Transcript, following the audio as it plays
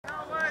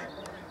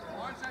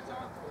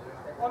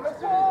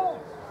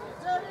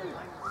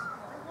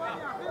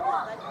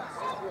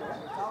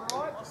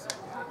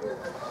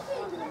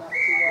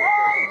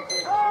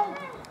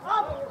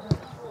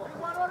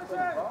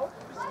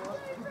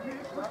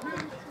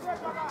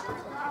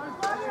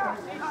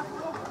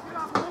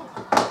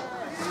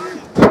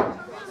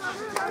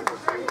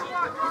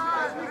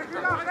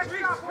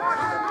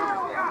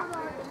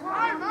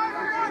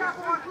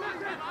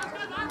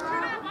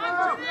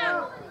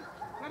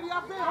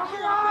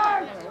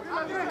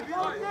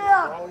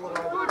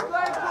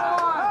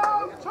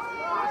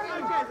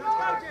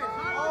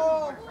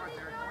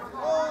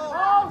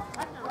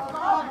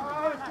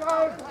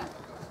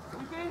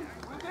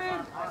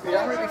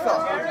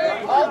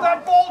Hold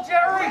that ball,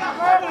 Jerry!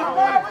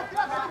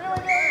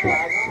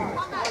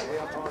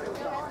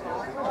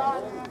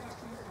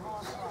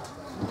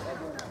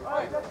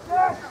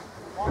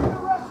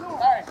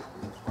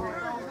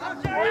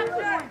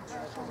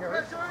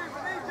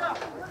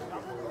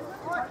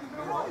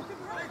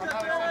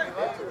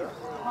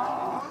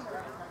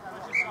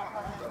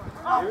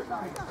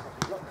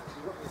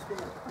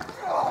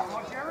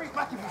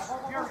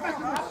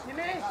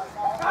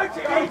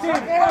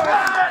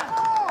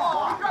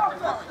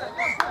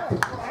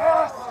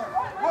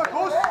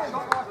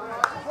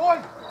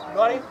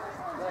 Got him?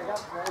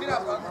 Get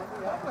up, bud.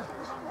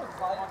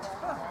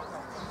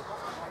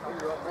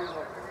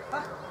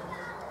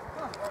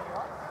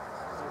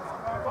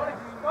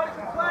 Got it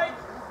complete.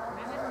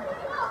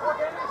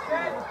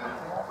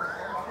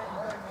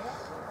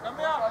 Come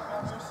out.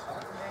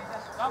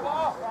 Come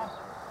off.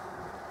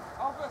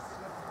 Office.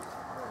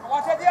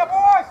 Watch it there,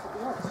 boys.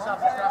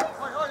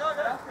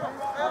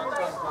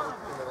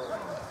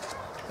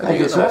 How you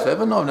get a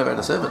 7? I've never had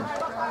a 7. I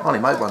only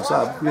made one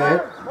sub. Yeah.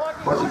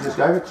 What, you just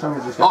gave it?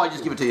 Someone just gave it? Oh, I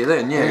just give it to you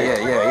then.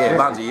 Yeah.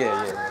 Bunsy,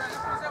 yeah.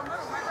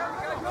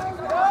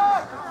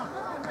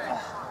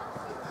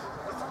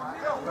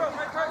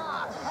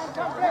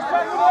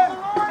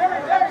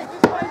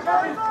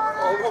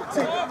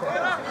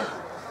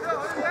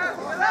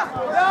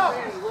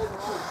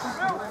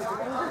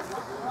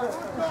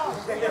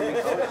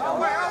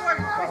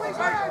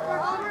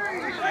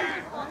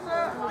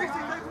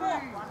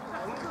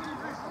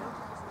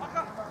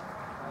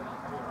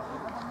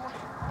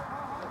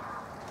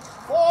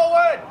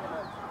 Forward!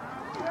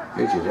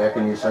 Pictures, how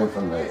can you see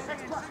from there?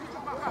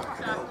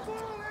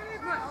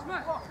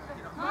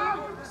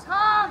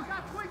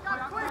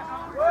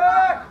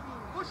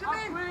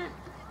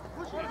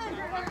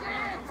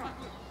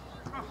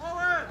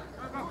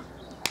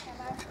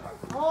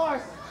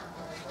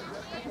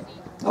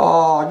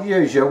 Oh,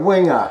 use your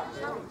winger.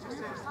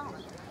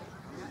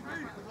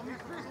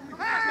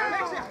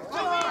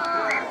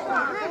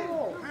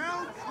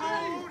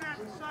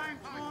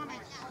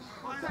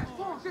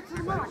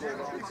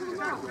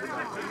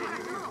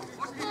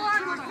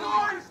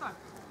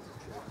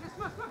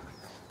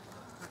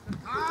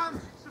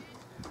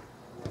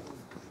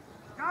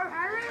 Go,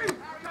 Harry!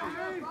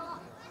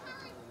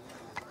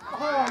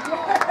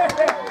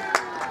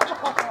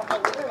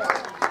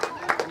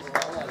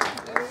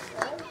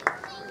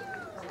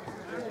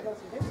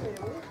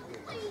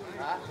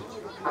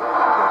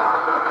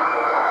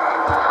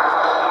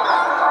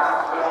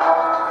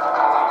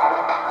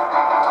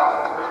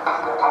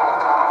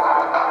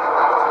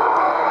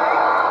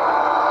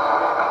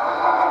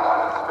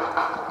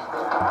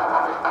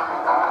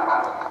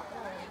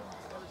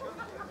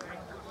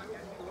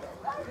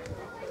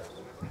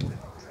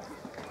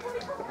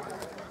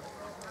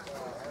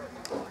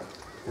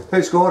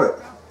 Who scored it?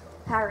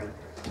 Harry.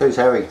 Who's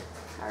Harry?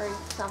 Harry,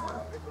 someone.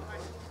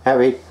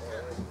 Harry?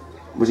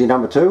 Was he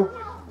number 2?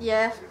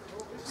 Yeah,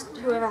 just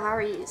whoever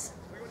Harry is.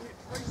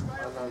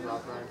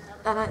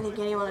 I don't think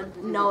anyone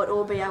would know it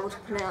or be able to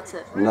pronounce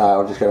it. No,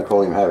 I'm just going to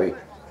call him Harry.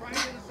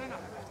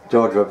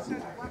 George Don't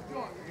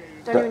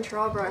even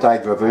try, bro.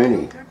 Dave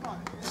Ravuni.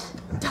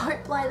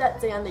 Don't play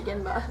that sound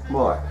again, bro.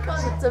 Why?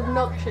 Because it's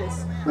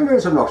obnoxious. What do you mean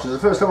it's obnoxious?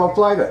 It's the first time I've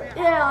played it.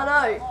 Yeah, I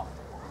know.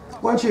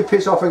 Why don't you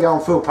piss off and go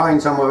and feel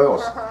pain somewhere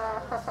else?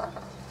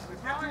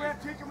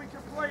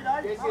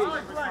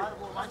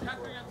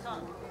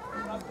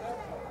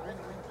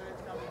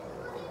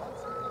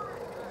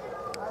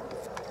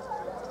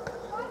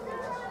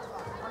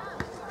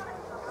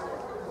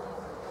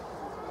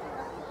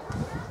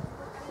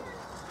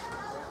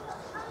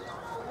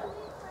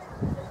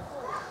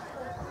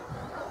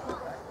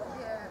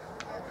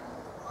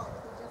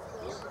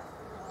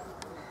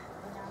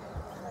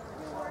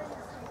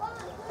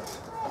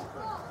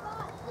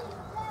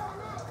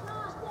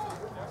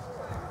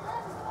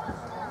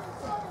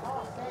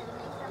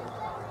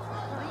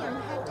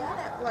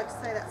 Blokes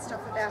say that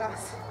stuff about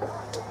us.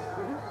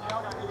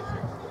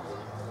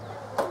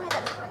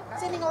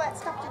 Sending all that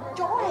stuff to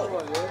Joy.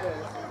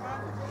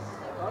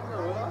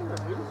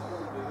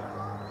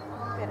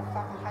 Better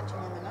fucking punch him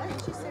in the nose.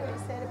 Did you see what he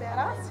said about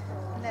us?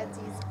 And that's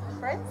his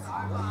friends.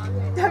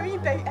 Have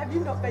you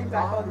not been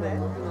back on there?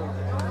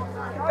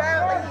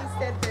 Apparently he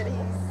said that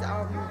he's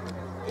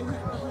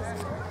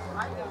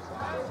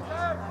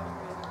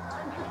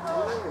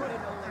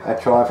A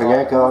try for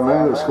Yanco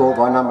Wamoon, scored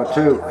by number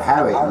 2,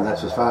 Harry, and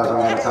that's as far as I'm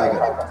going to take it.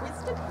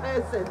 Twisted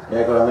person.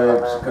 Yanco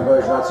Wamoon's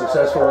conversion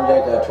unsuccessful, and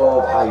Yanco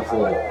 12, Hay 4.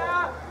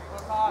 How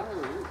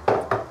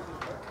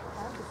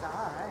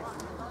bizarre,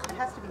 eh? It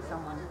has to be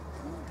someone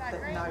that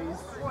knows.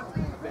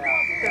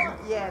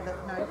 Yeah, that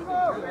knows.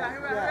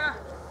 Yeah.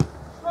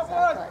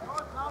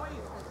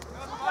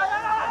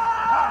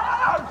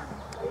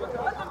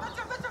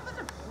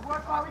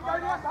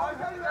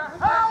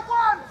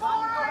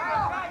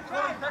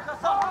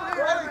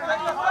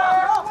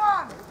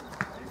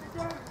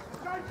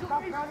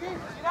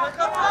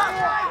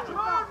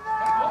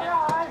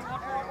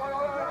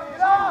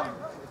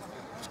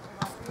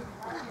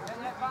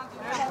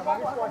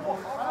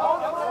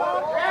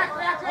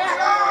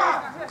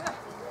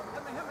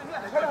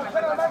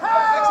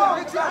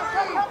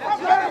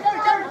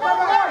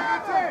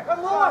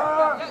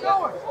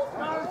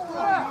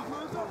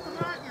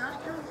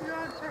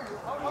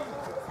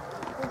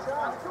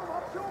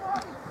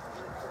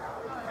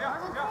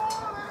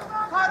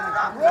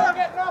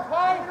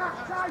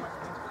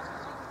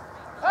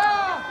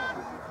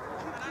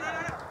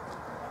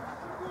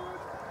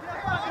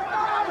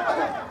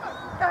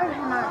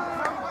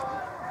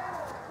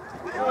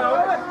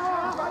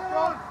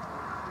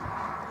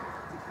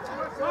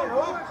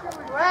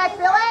 Work,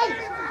 Billy!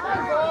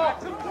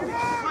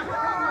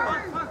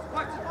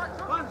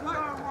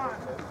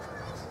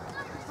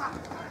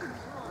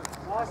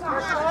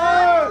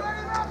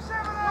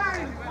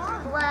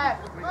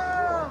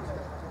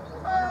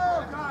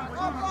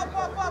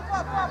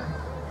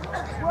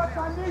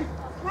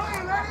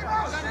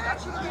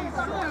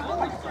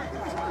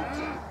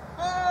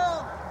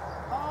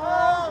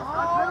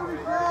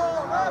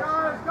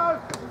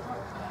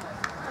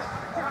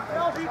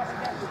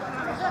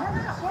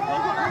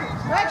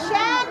 Work,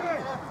 Shad!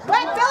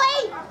 Work, Billy!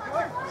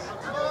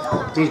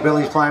 Geez,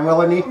 Billy's playing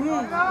well, isn't he? He's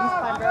playing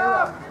very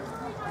well.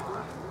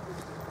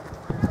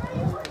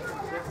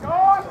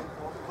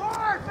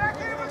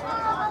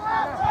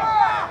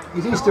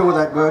 Is he still with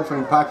that bird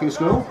from Parkview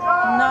School?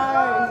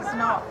 No, he's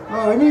not.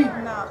 Oh, isn't he?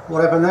 No.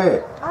 What happened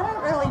there? I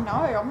don't really know.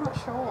 I'm not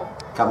sure.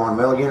 Come on,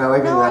 Mel, you know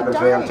everything No, that I happens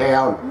don't. around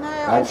town. No, I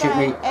Don't shit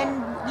me. don't.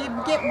 And you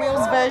get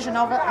Will's version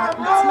of it, and it's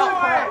not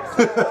correct.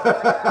 So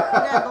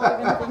I don't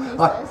believe anything he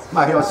says.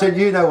 Mate, I said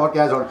you know what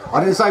goes on. I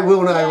didn't say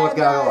we'll know what's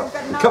going on.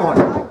 But no, Come on.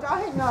 I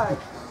don't know.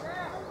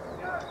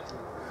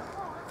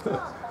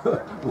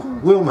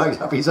 Will makes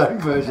up his own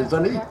versions,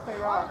 doesn't he? Exactly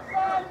right.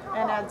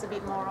 And adds a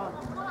bit more on.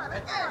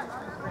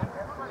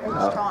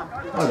 Each time.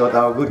 I thought they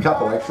were a good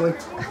couple, actually.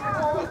 Come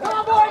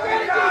on, boys,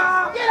 energy!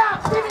 Get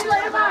up! Jimmy,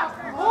 lead him up!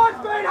 Boys,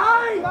 V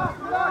Hay!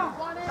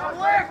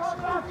 Double X!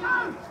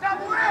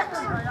 Double X!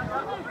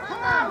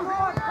 Come on!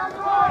 Come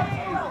on!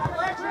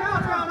 You're not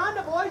throwing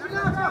under, boys. You're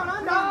not throwing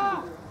under.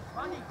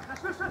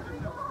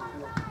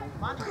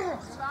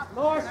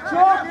 Nice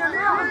job!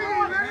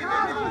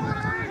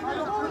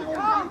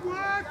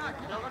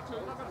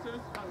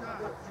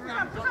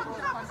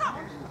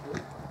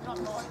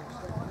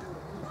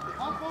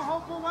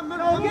 Hold for 1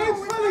 minute. Go again,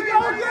 Slimmy, go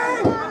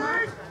again!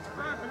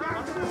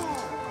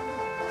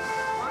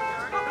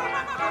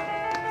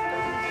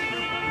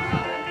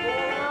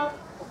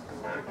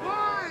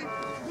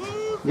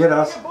 Get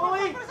us.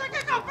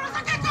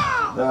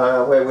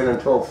 We're winning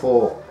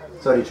 12-4.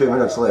 32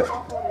 minutes left.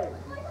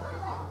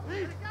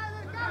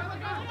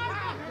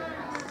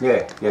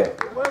 Yeah.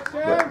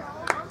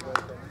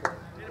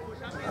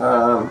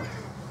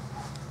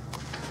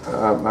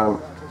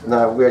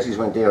 No, we actually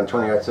went down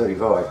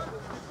 28-35.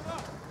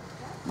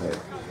 Yeah.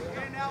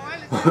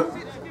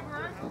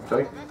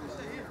 Sorry?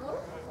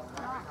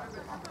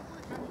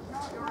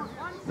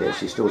 Yeah,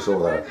 she still saw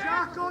that.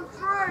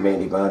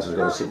 Mandy Barnes was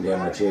going to sit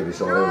down in a chair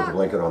beside her with a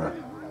blanket on her.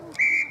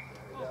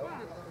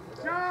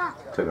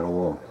 Keeping her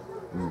warm.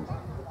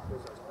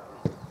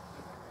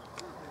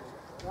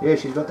 Yeah,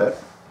 she's got that.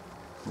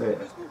 Yeah.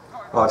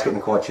 Oh, it's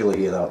getting quite chilly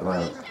here though at the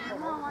moment.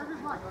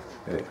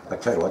 Yeah, I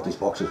tell you what, this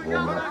box is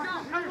warm now.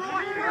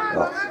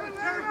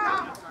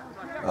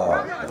 Oh,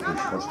 that'll be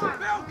constant.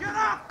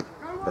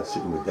 That's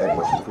sitting with Dad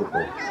watching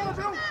football.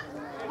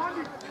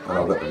 And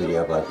I've got the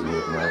video bloke in here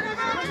at the moment.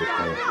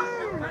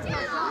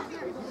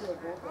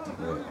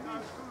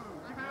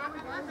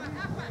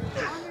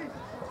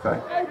 Okay.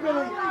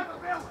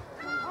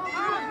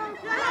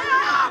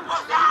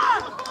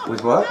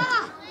 With what?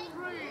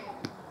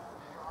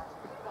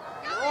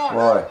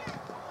 Why?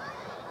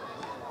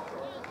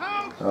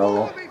 Oh,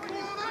 well,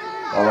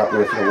 I'm up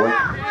there for the week.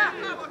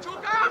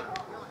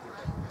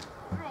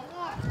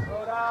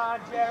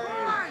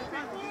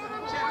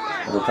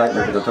 It'll take me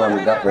a bit of time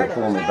to duck there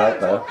pulling my boat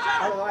though.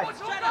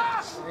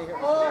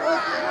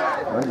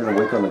 Imagine a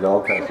week on the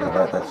Gold Coast with a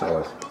boat that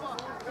size.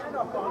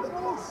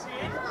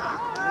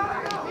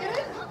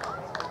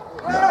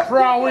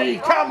 Crowie,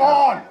 come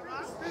on!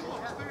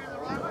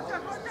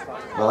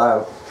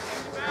 Hello.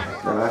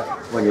 You know,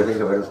 when you think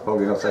of it, it's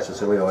probably not such a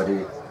silly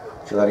idea.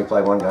 She'll only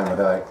play one game a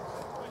day.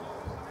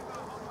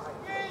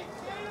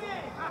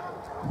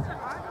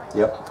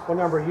 Yep. What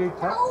number are you,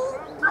 Tom?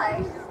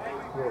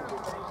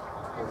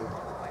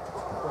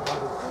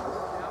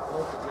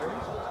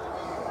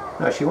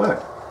 No, she won't.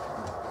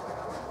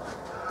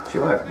 She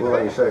won't. We'll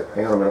let you see.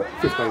 Hang on a minute.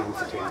 15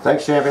 to 10.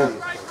 Thanks, champion.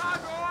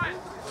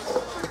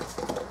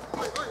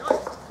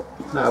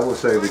 No, we'll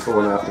see her before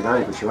and after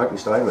games, but she won't be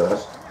staying with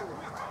us.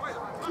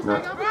 No.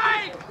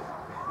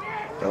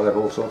 They'll have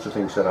all sorts of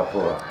things set up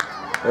for her.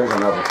 There's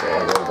another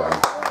try, well done.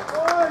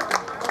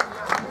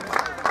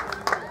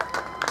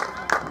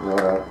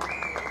 Righto.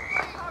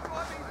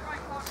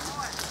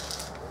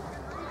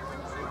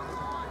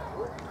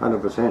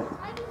 100%.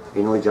 He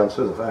nearly jumps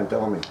through the phone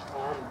telling me.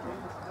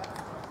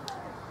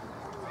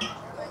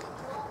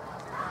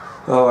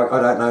 Oh, I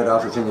don't know,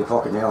 Darth. It's in your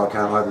pocket now. I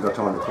haven't got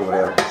time to pull it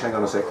out. Just hang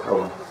on a sec.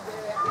 Hold on.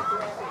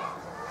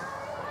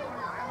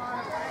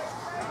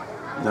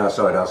 No,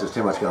 sorry, Darth. There's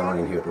too much going on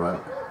in here at the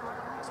moment.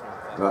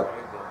 Right.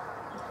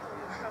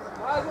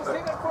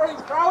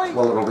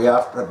 Well, it'll be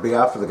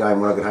after the game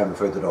when I get home and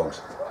feed the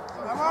dogs.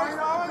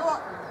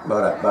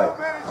 Righto, bye.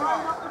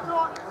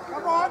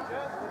 Come on.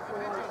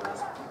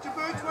 Put your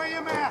boots where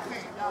your mouth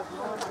is.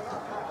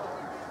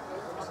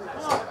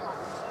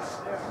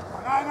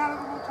 No, none of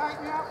them will take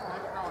me up.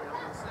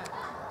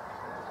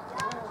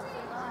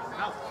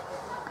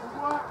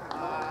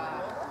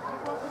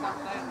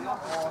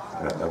 I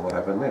don't know what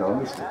happened then. I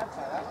missed it.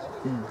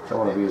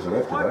 Someone abused the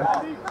ref today.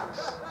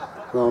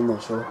 No, I'm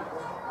not sure.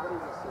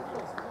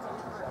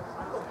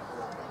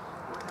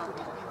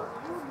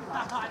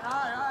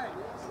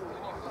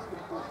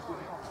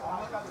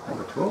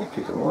 Number 12,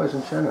 kick it wise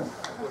and Shannon.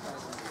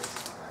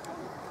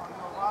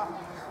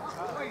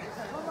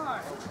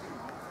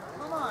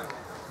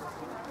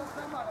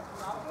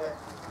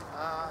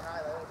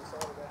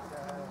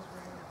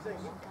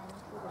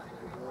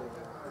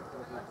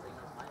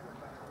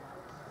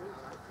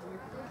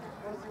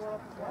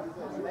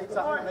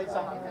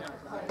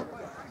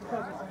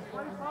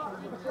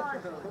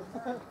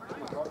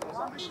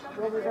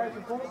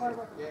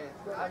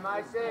 I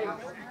might say.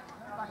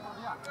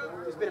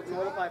 Just a bit of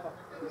toilet paper.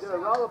 Is there a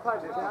roll of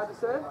paper? Is it hard to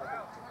serve?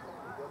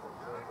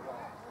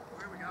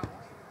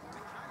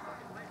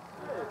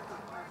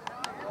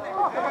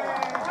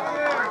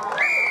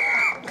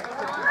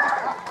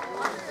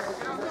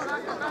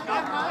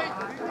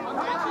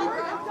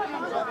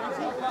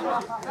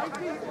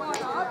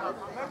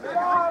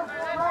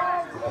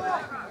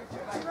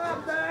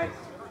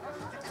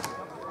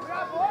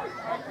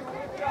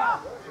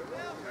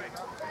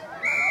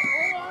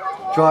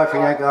 Try for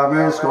Yanco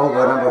Wamoon, scored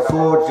by number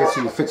 4,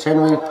 Jesse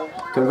Fitzhenry,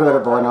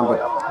 converted by number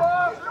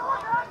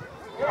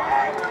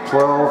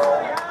 12,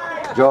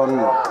 John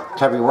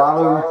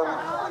Taviwalu.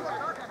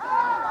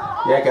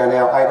 Yanco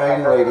now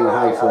 18, leading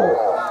Hay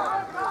 4.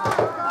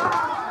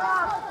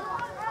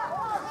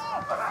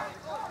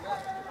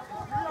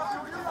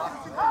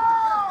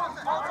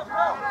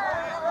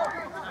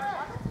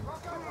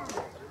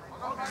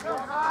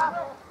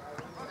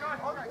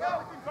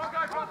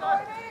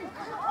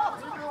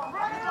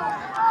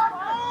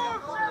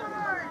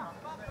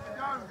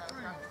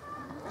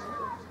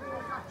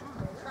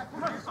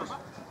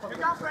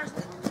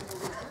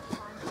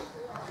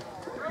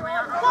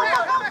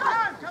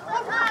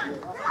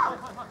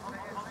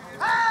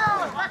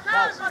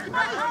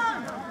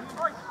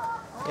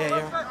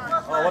 Yeah.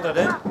 Oh, what did I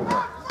do?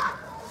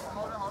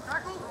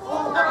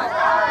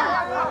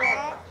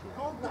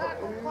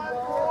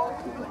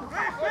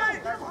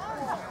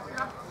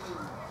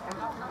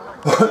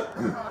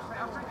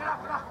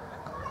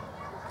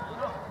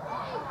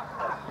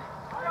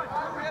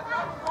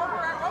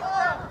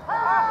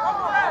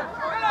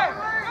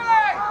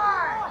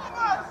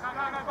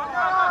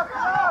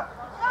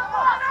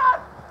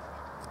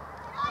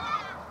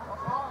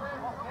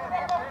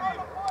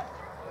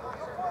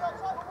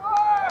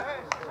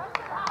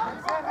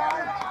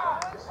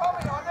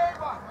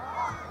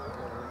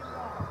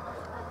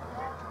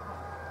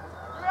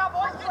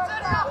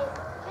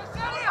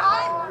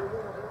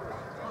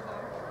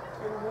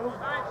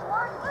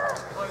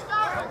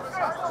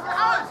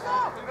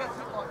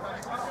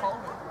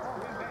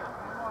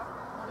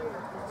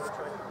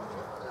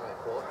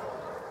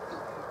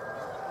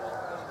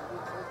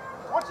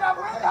 Watch out,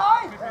 Win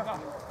Hay!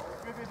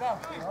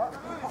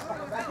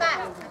 Matt,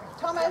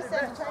 Thomas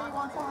said to tell you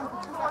one time.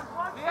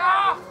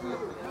 Yeah!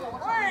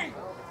 Wait!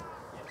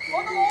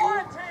 On the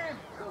line, team!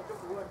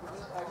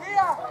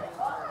 Here!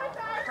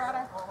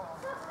 Friday.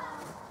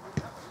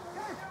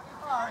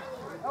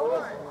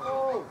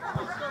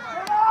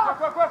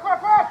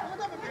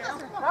 Quick!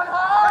 Run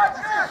hard!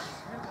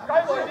 Go,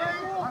 Lloyd!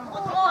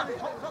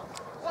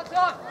 What's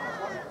on?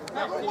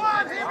 Number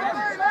 1, here we go,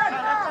 man!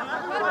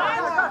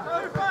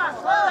 Too fast!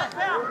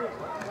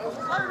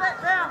 Slow that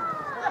down!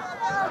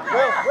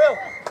 Will!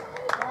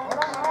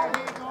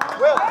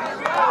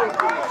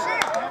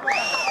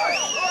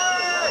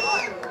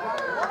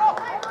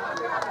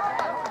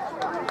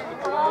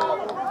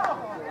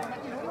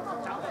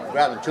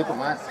 Grab and chook it,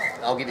 mate.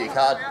 I'll give you a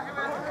card.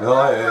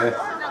 Oh, yeah.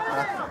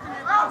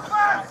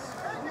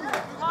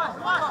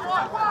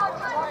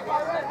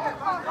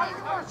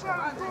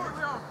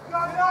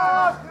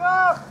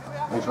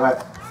 Thanks, mate.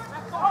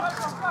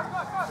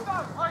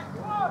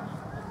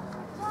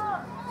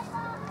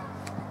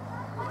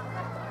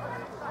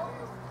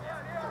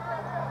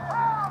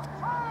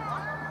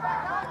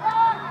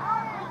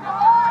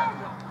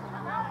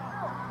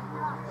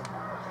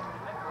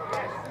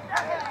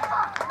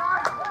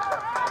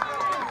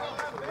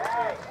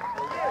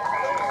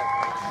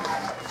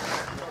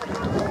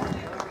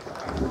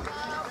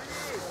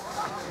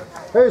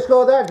 Who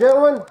scored that,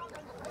 gentlemen?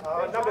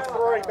 Number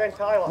 3, Ben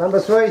Taylor. Number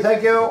 3,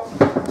 thank you.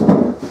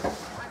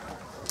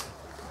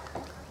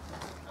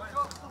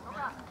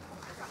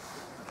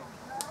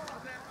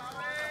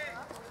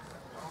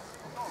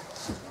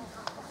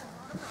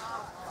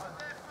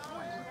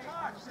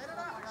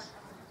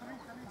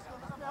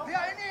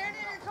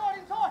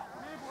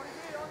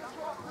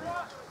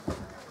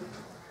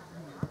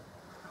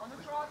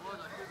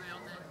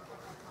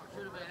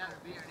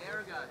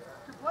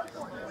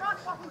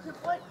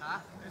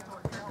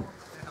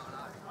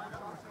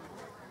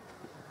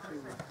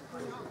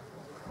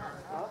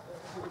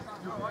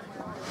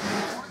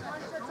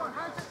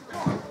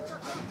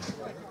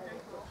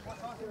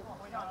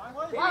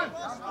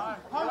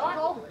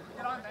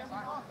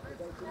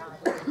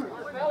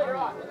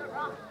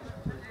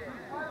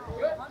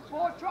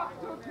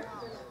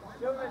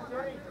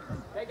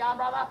 Take on,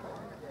 brother.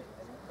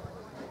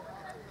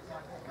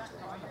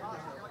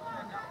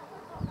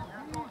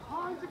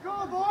 Time to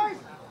go, boys.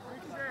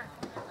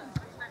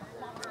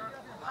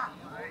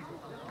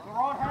 All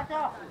right,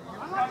 Hacker.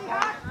 Unlucky,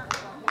 Hack.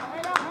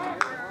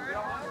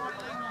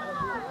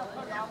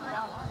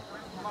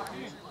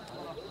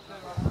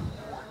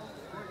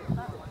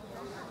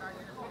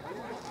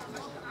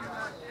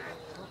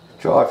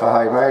 Try for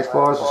Hay Mags,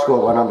 boys.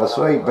 Scored by number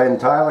 3, Ben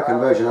Taylor.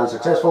 Conversion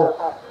unsuccessful.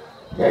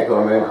 Yanco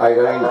Wamoon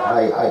 18,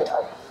 Hay 8.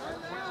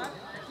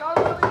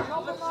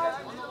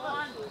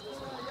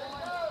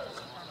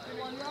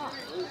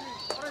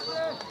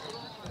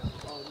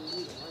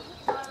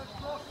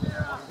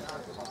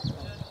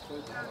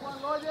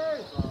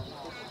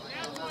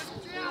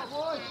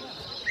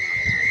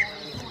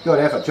 Good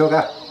effort,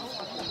 Chugger.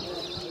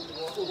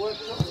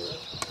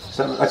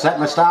 So it's that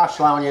moustache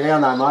slowing you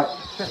down though, mate.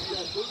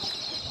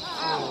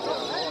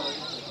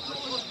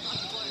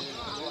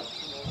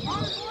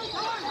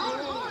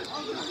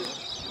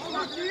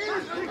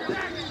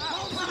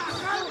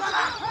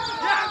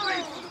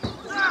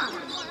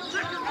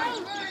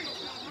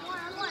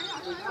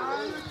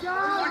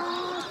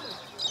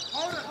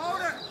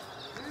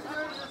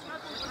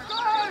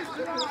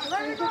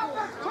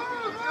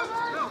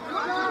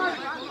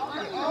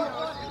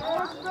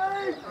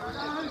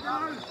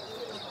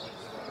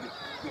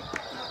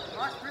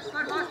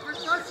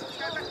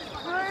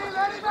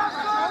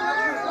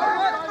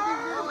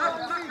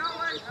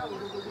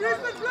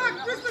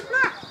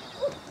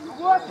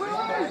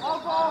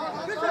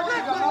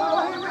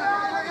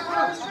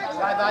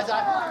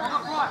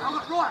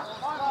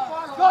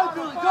 Go,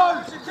 Billy,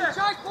 go!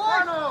 Chase, boy!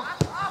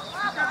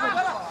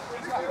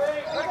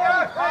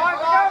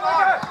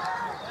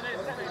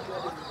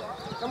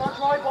 Come on,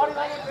 Troy, body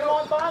language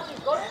behind Barnes.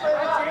 You've got to play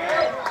that.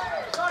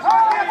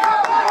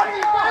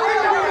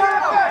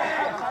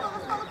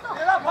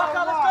 Get up,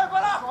 Bucker, let's go,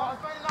 brother!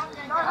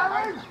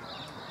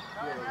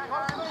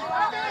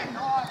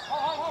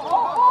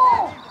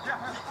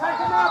 Take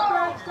him up,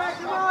 Ben, take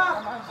him up!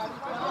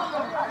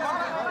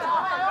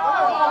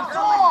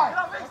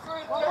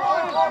 Where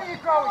are you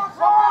going?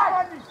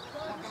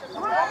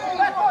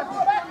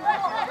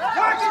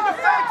 Working the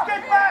fence,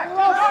 get back!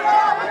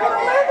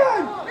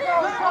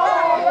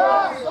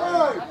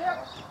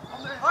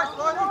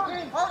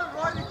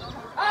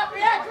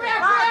 React!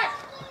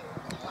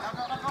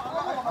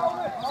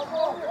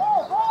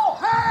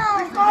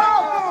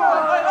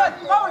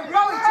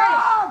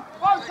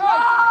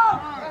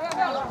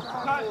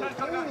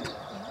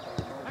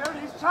 There it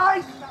is,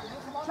 Chase!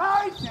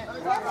 Chase!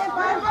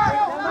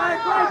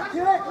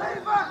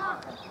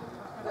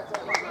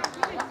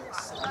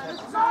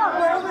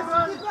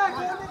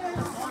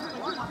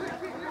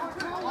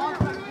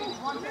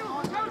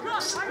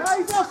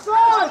 He's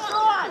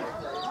offside!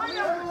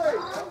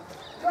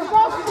 He's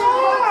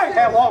offside!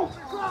 How long?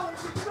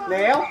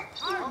 Now?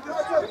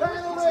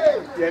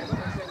 Yep.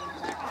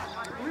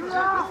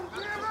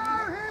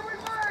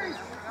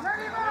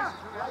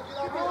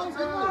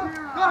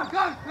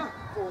 Go!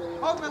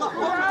 Open up!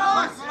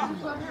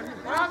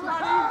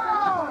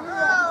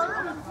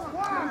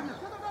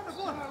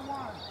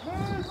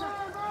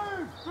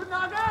 Good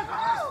night,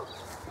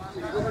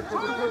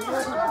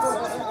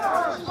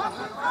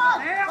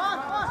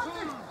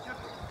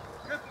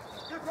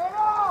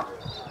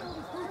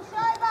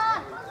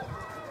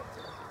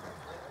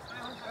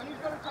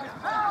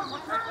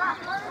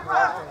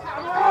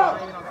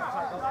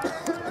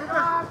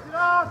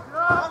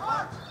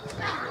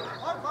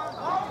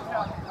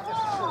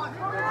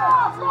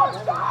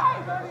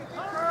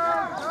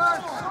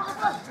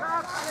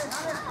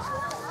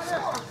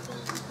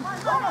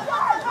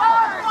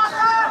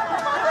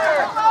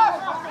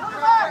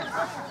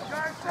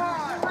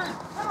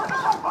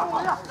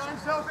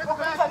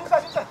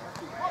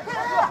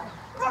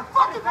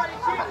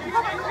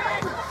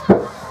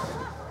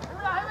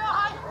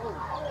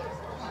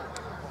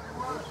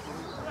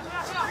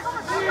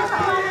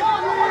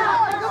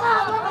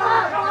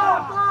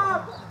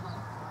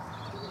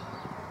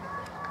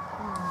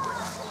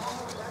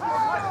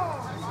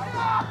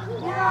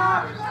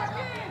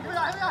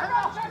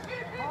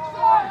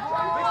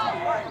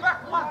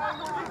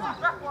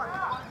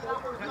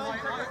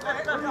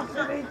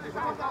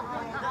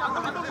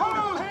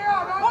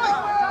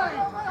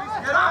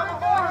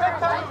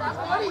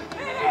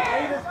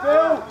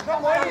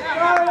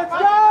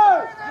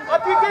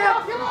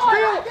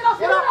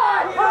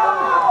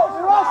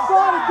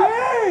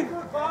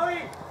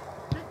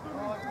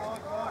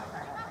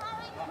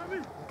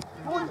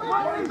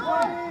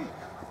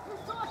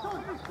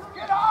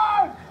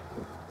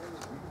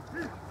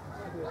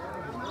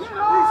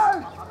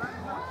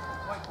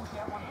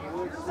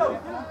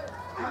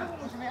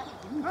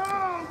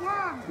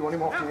 You want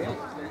him off here?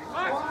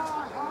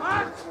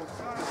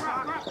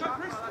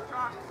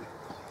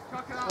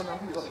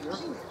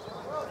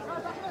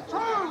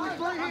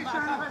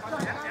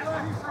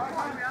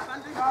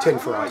 $10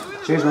 for 8.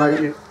 Cheers,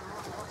 mate.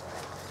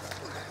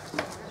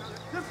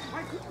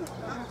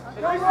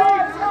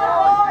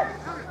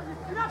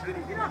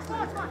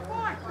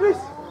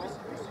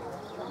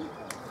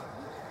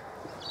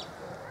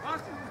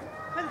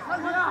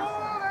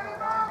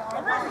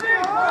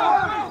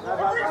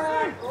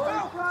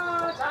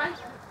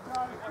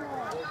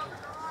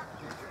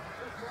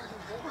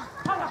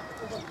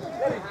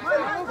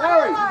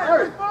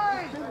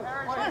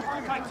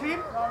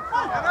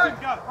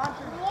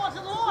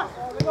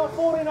 We've got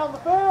 14 on the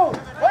field.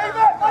 Leave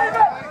it!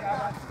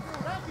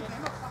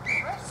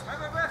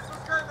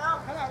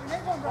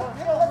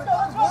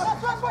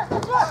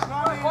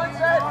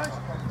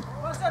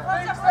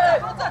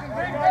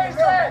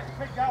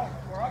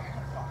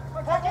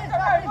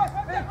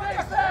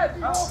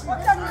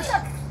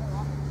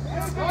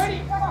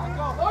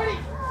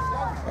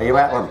 Are you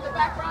at one?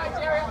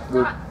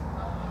 Good.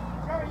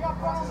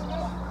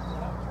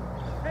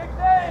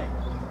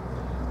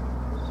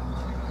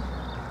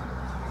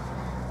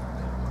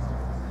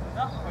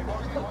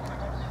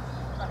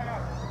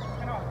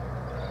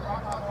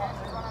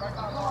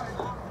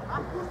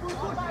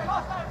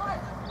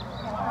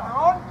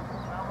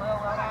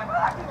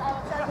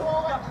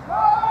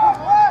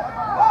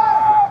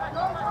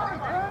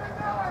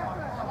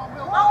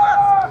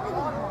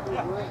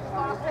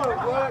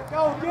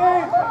 Go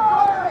again.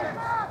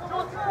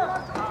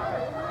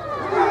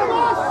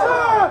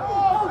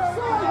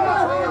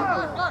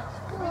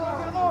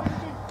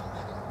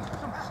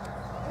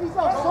 He's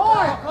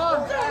offside.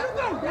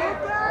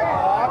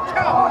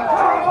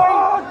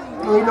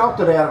 He knocked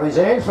it out of his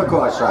hand, for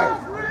Christ's sake.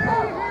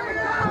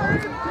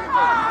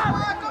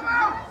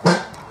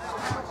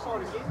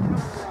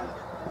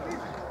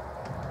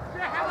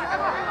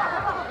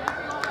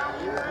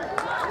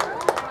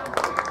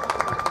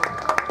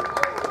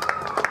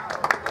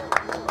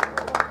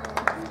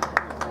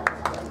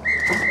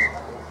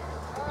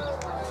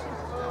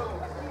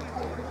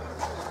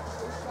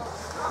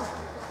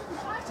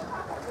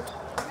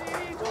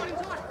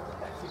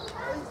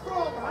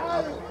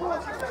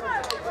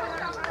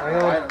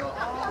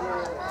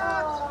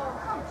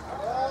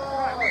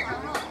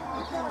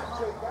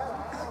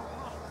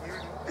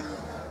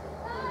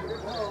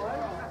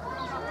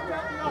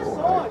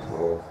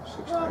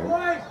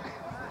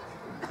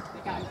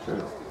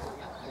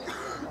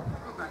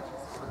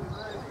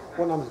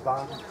 What number's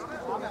Barnes?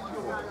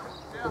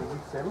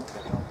 7?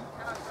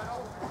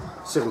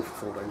 7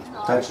 for 14.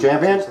 Thanks,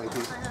 champion.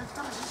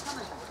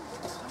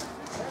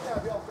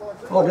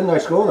 Oh, didn't they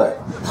score that?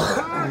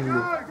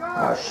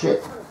 Oh,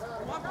 shit.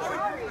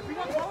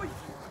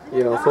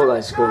 Yeah, I thought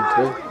they scored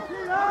too.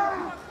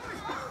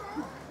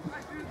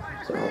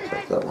 So I'll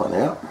take that one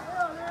out.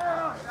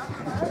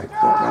 Take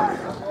that one out.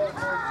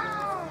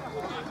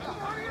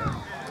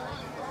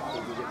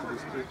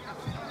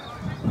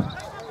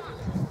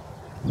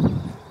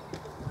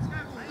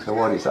 So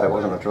what do you say? It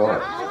wasn't a try?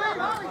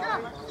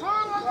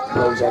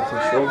 Not exactly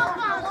sure.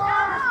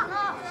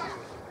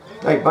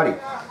 Hey, buddy.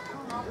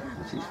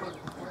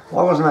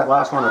 Why wasn't that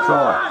last one a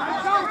try?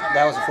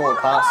 That was a forward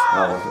pass.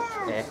 Oh, was it?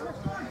 Yeah.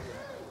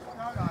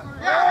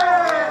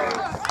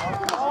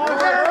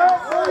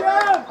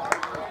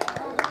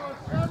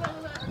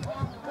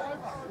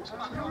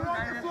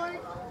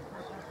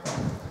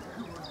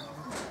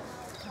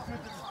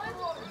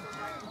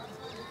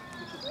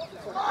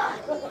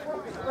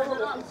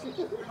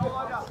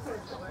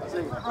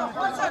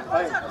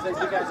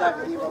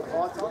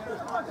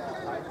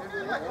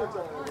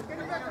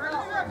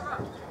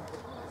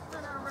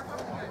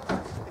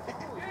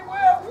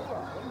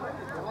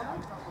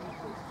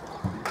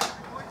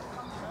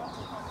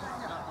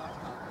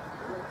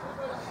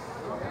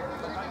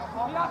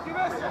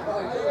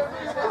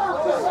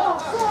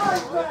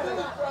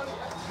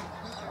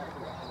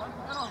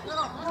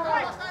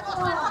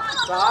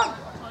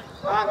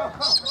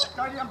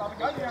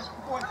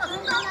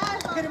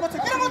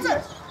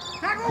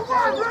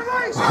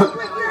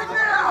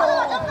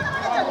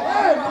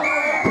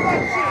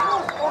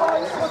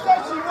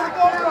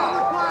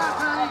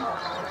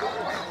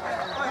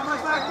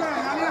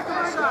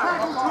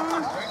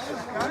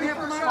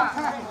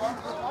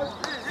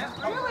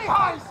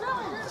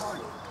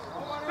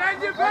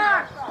 Bend your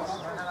back!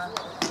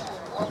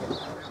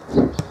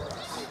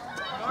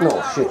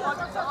 Oh, shit.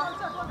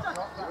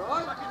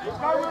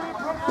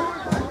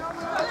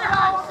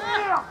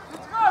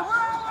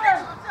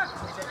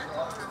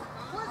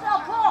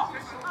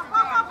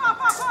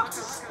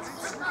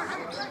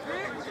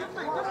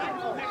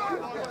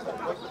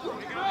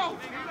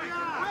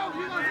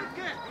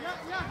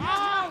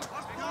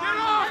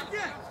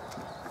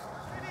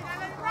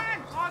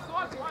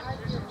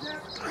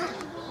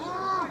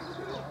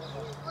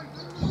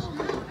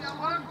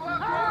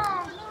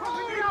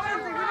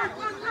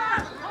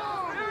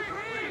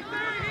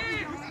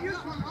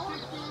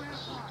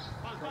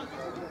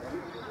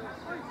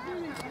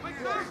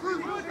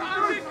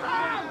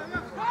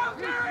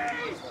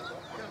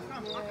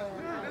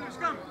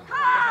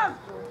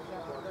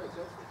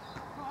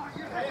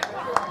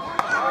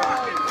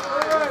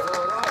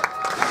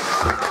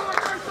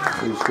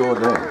 Who scored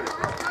then?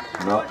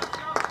 No.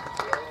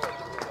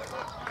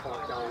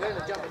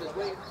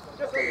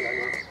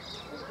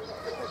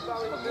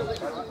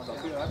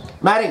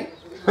 Matty,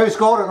 who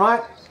scored it,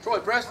 mate? Troy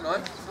Preston, eh?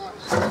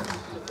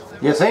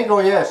 You think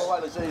or yes?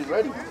 Wait till see he's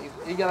ready.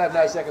 He's going to have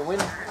no second win.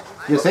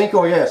 You think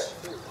or yes?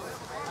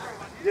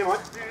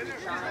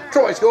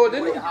 Troy scored,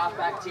 didn't he?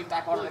 Halfback, tip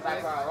back onto the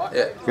back row, right?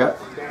 Yeah. Yeah.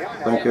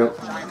 Thank you.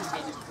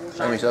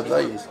 How many subs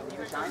they use?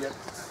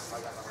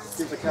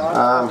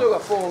 Still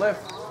got 4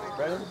 left,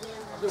 Brendan.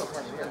 Still got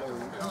plenty, yeah.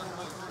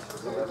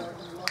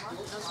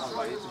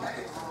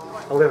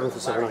 11 for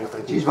 17,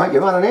 thank you. Jeez, mate,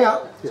 you're running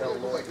out.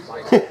 Defending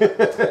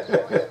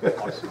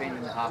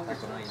the halfback,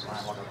 but he's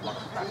playing like a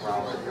back row,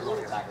 and they're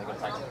running back, they've got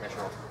to take some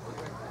pressure off.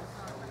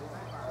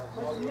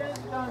 Yeah,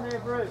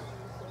 he's ready.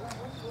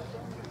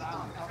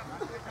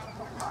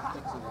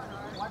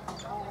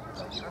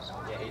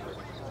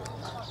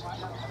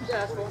 Yeah,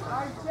 that's cool.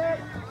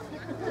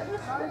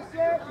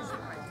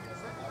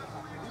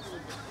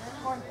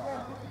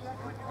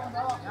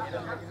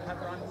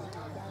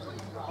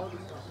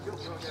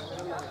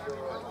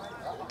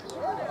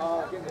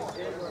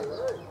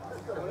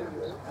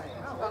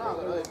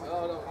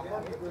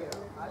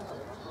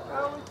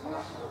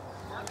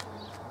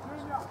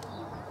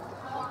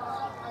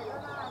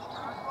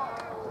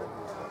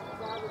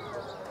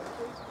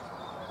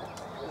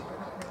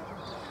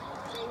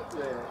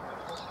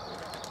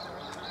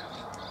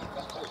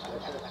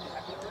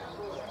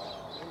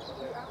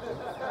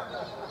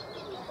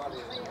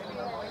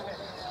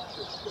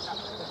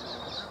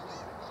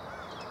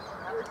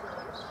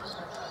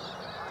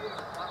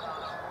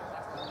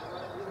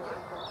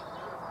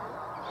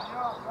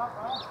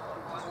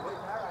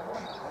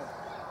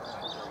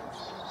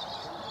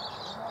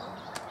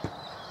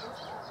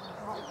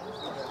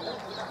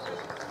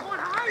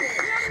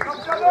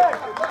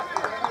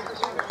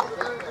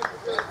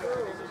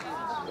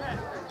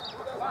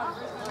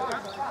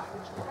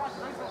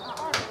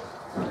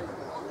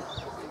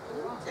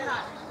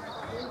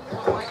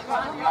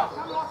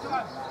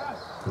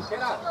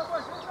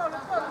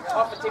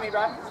 Off for Timmy,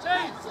 bro.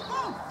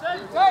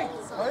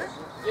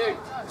 You.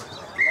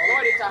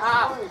 Right into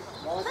half.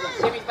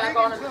 Timmy's back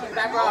on and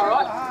back row,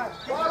 right?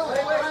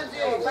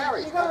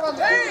 Barry.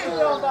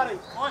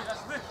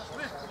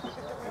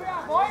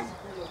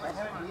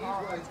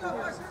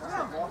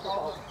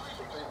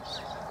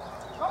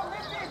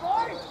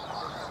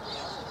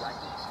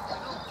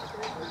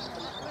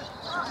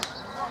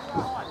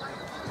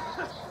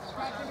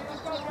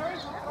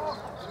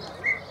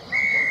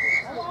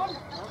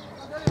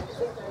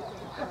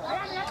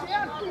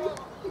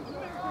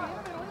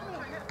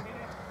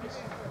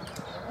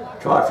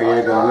 Try for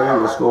Yanco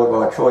Wamoon was scored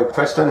by Troy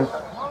Preston,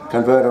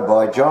 converted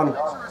by John.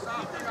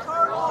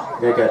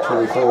 Yanco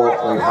 24,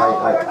 we Hay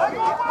 8.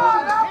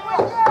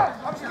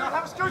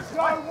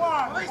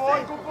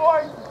 Good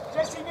boy.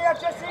 Jesse now,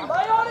 Jesse.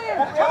 Lay on him.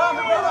 Get up.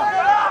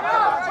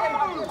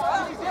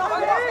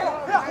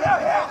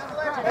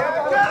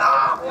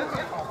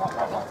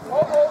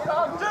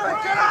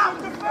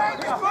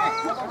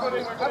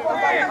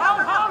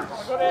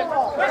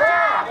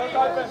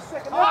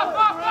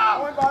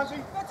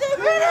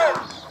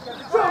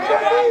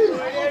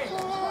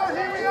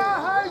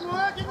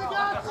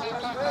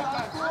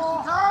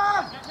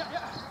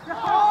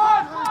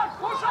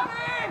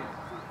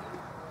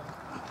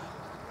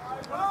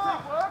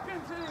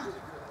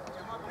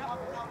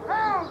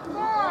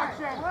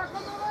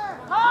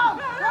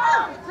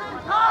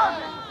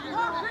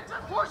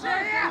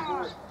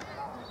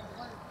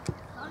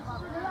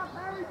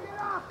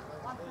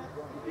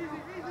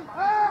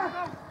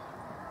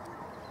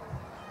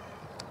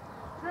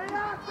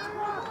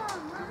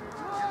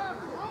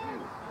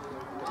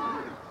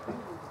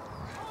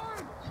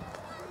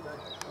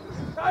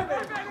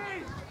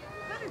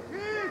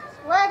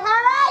 Work,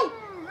 Harry!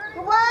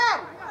 Good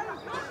work!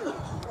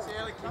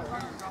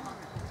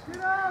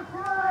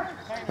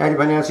 How do you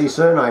pronounce his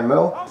surname,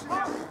 Mel?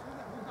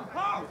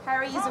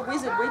 Harry is a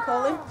wizard, we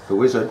call him. The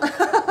Wizard.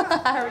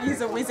 Harry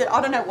is a wizard.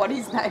 I don't know what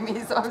his name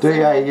is.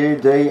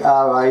 D-A-U-D-R-A-V-U-N-I.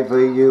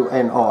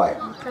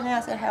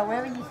 Pronounce it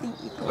however you think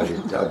you can. I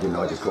didn't,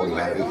 I just called him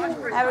Harry.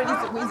 Harry is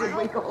a wizard,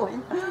 we call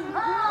him.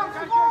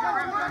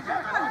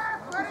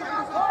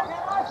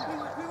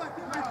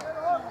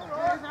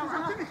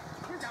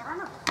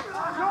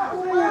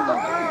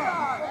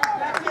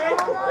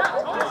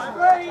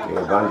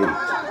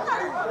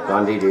 Yeah,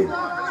 Bundy did.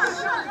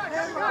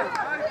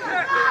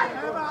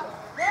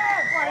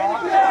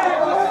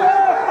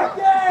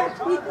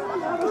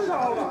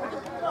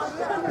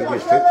 He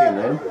just tripped him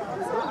then.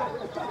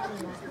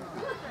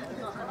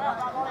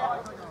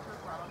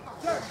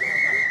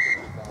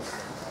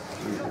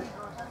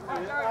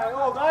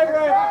 All day,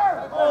 Red.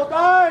 All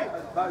day.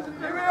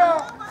 Here we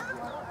are.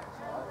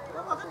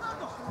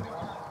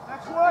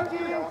 That's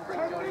working.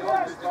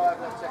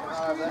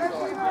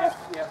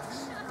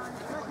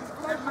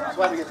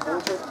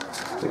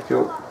 Thank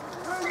you.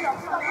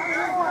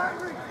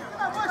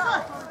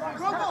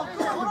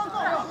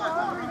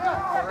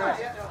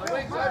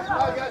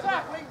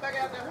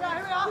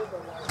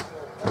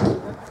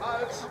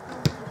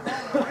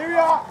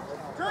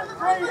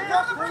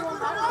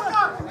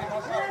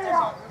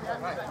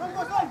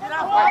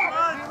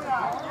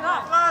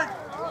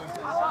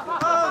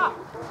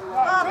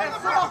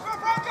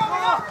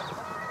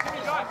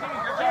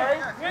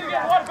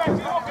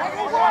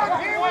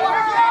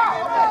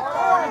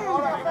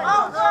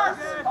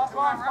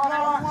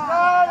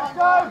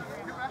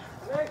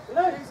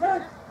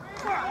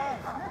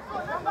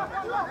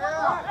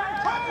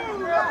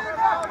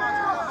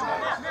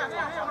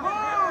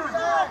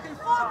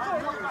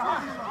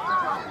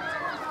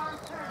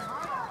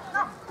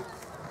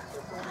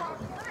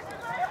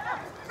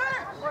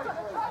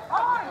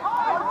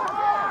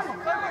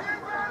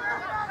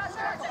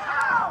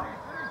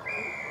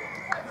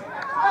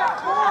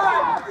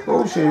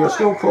 Bullshit, you're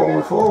still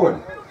crawling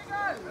forward.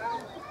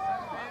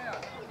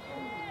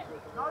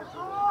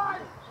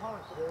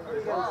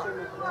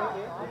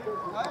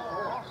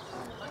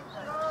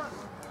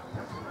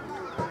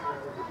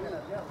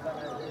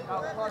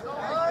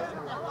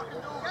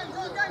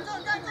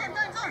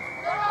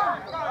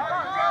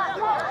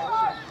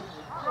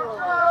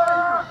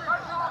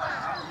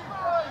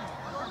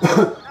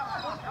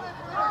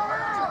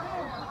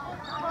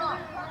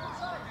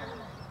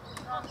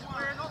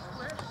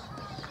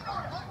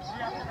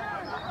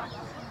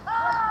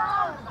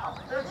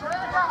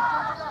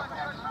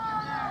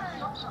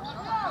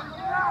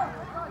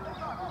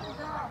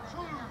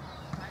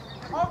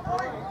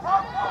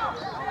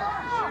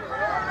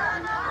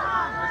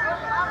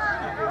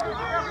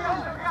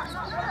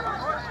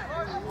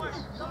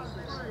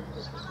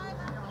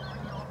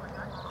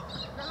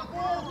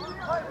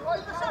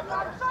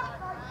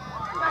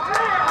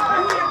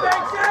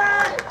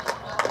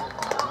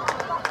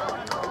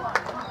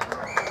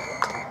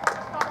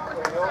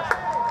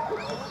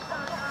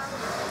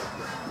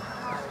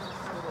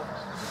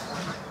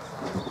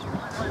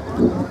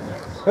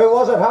 Who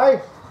was it,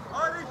 hey?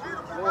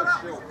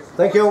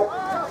 Thank you.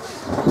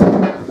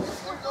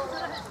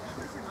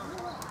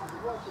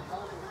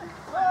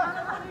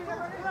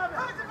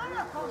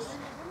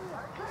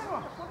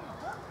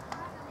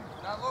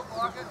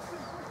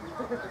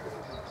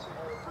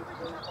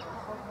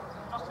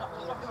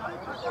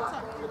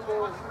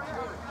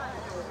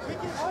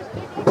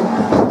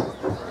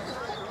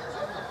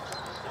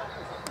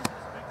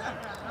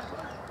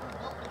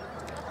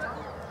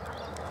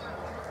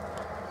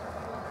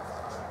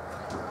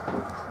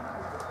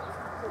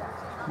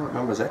 What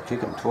number is that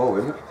kicking? 12,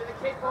 isn't it?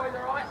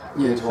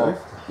 Yeah, 12.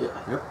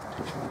 Yeah. Yep.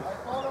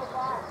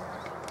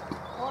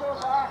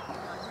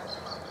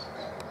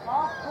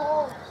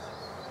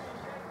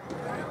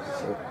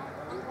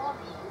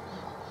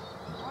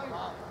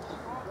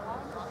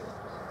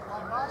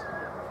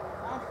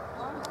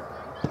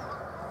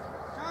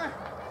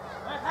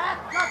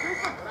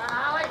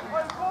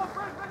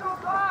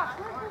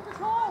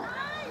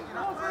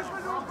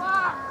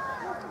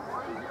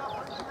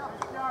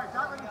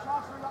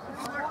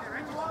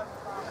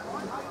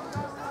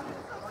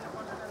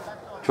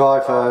 Try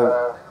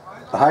for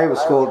Hay was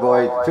scored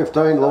by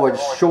 15, Lloyd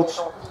Schultz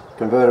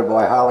converted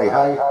by Harley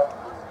Hay.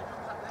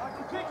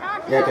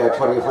 Yanco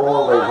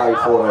 24, lead Hay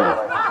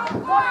 14.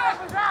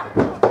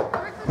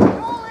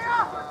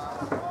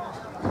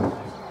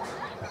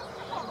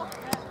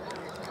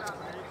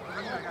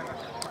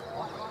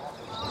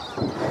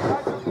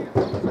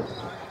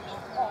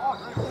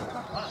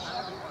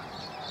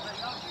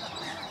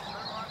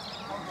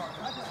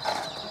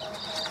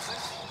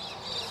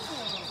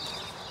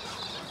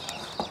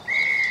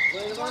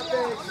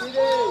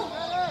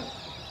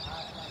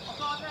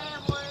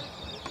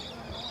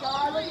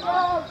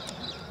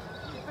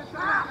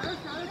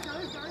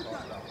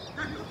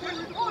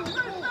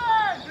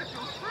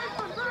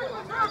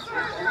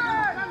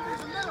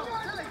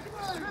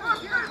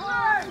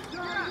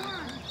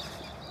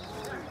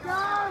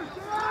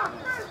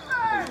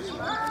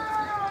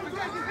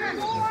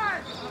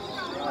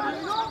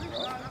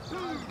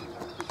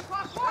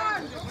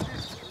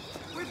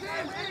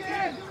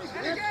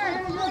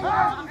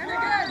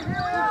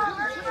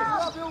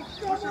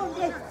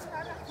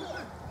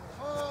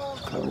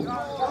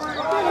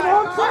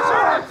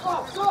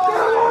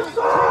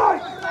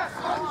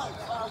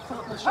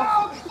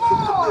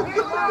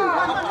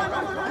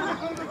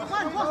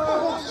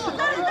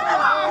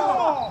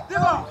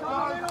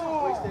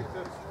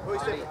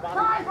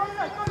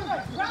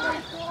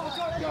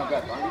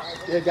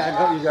 Yeah,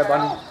 game, you go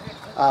Bundy.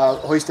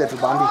 Hoisted for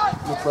Bundy.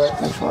 Look for it.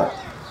 That's right.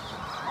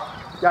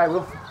 Go,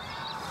 Will.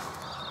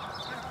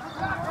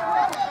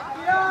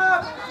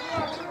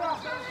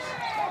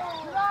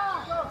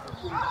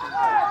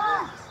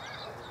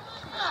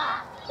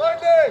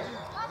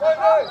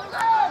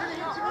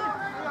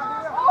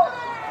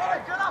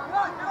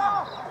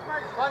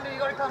 Bundy, you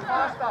got to come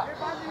faster.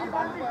 Come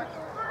on!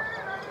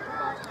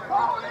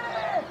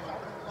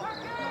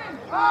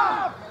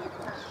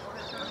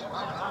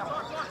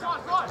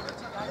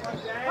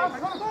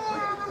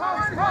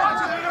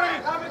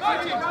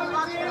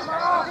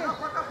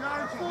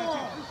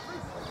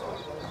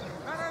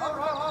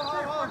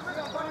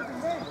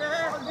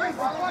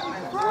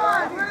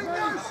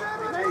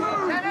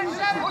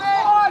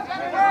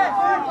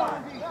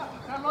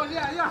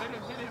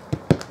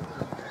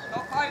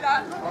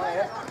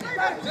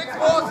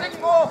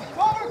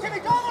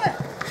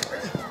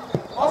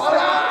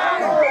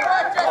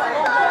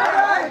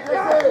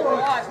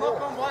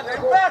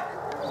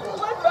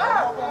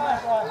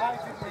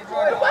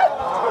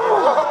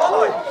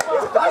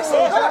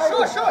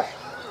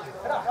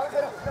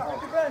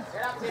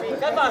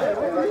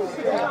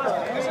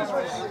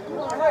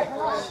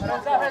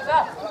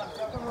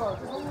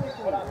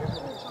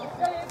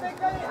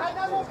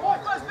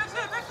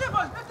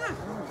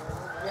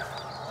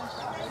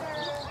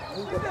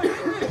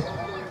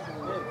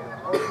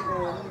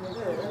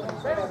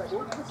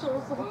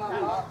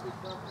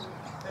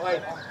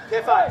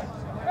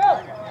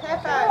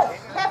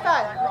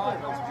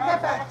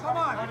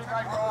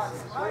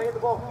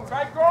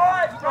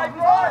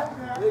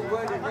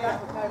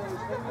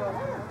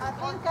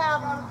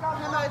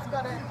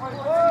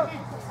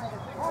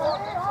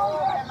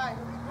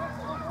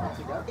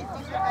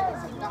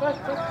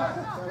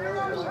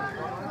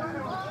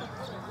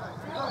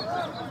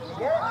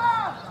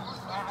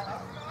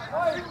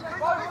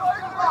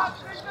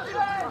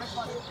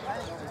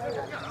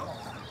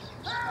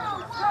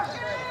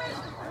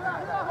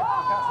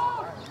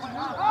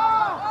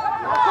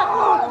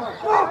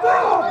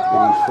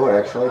 His foot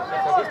actually.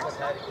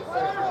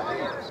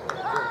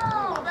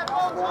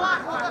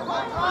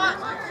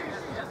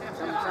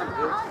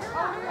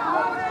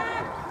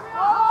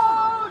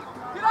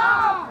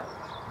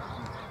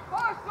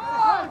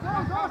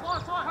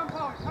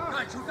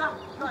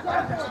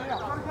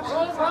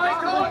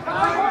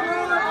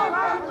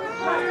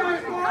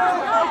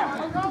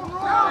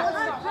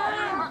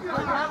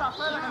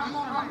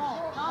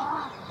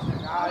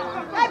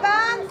 Hey,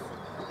 Barnes!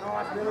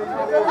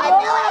 Hey,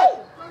 Billy!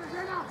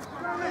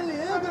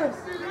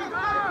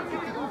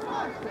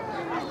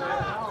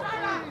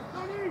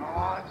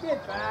 Get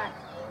back.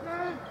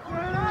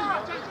 Good on there,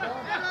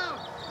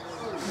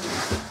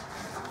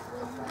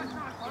 mate.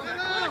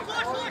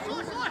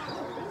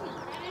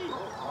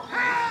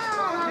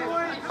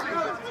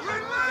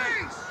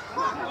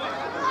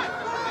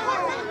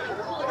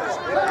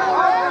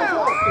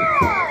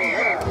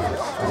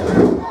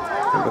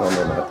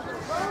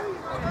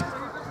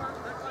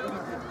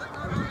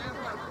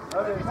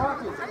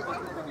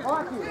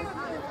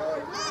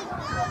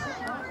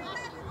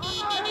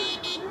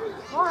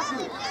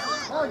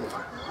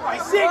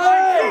 Six,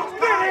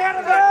 get out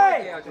of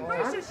there!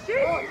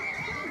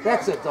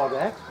 That's it, dog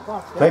act.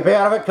 Keep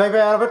out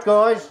of it,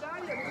 guys.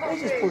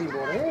 He's just pulling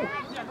one out.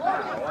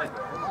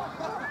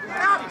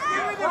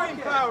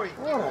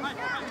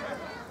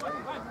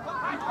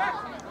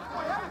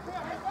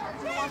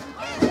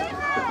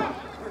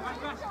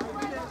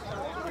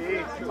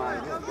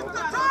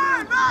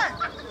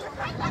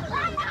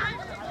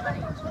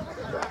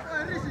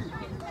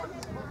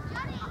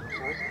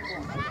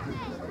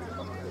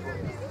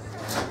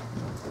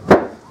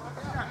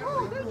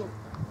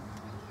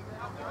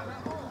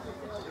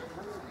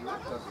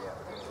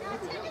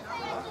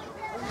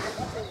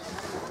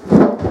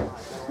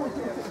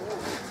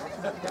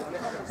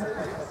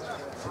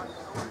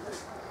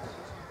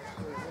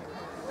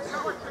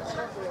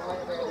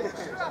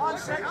 One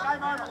sec,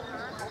 game over.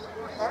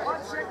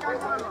 One sec,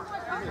 game over.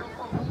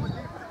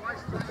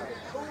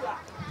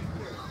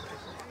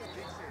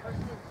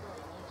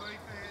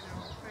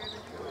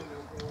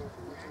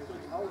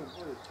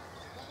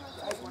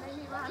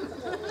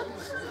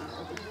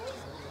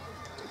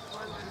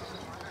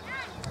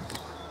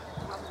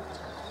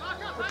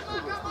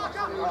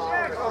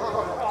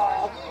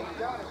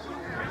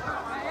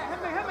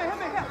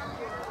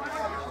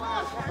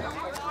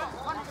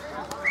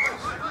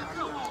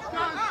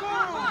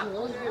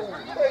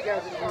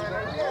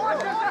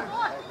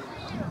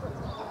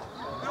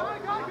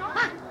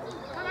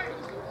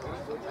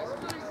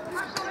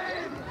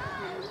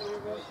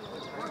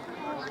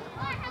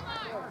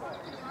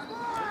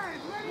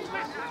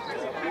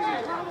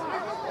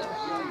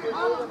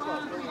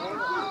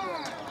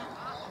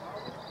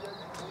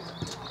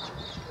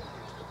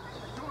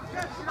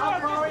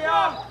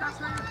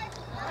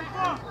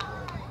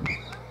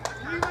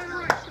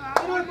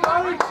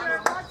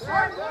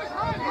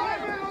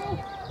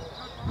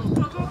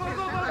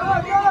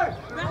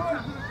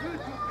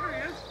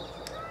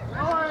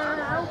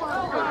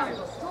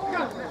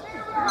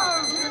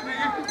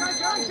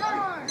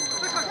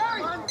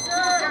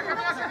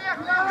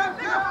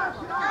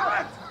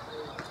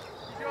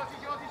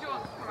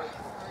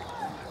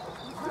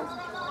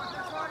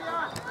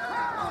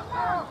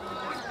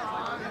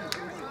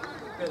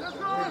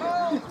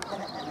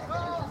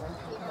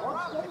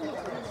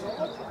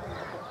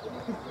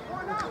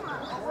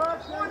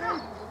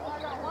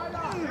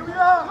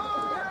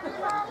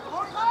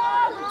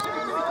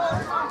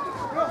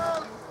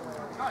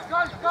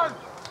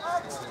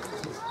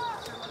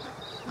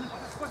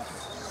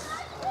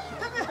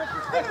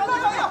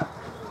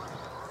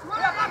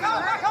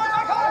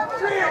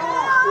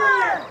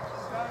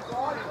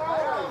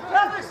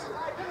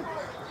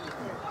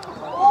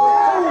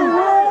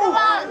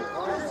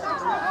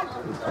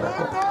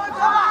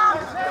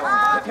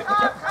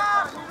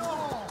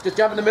 Just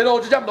jump in the middle,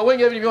 just jump in the wing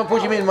even if you want to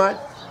push him in, mate.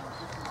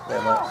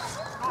 Yeah, mate.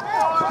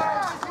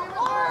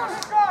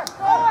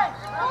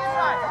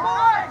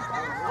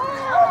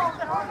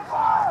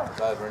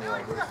 It's over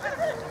anyway.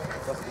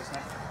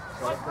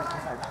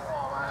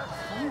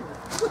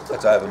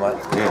 That's over, mate.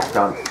 Yeah, it's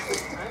done.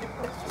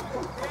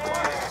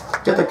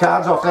 Get the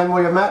cards off then,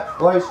 will you, Matt,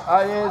 please?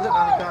 Oh, yeah, is it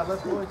only card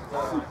left, boys?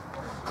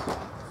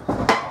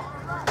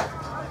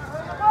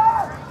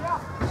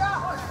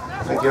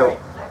 Thank you.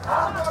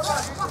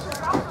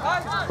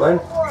 Glenn?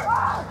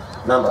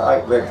 Number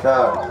 8 red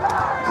card.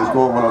 It was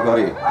gone when I got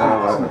here. Don't know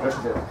what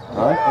happened.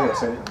 No?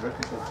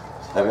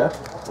 Have you?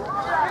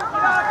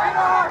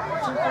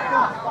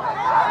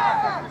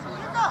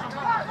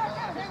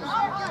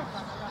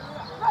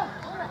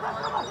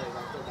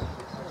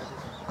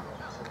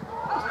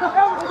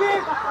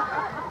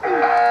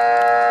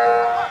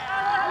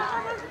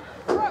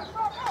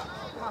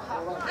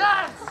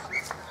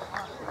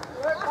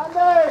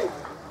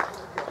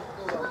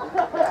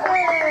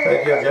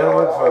 Thank you,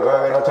 gentlemen, for a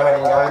very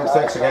entertaining game.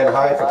 Thanks again,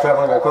 Hay, for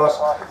travelling across.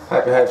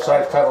 Hope you have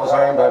safe travels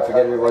home. Don't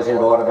forget everybody's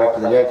invited back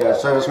to the Yanco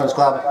Servicemen's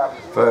Club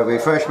for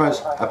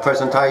refreshments, a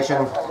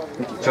presentation.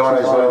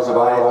 Chinese meals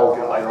available.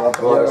 Like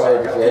I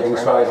said, if you're heading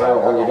straight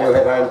home, when you do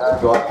head home,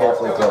 drive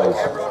carefully,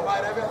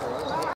 please.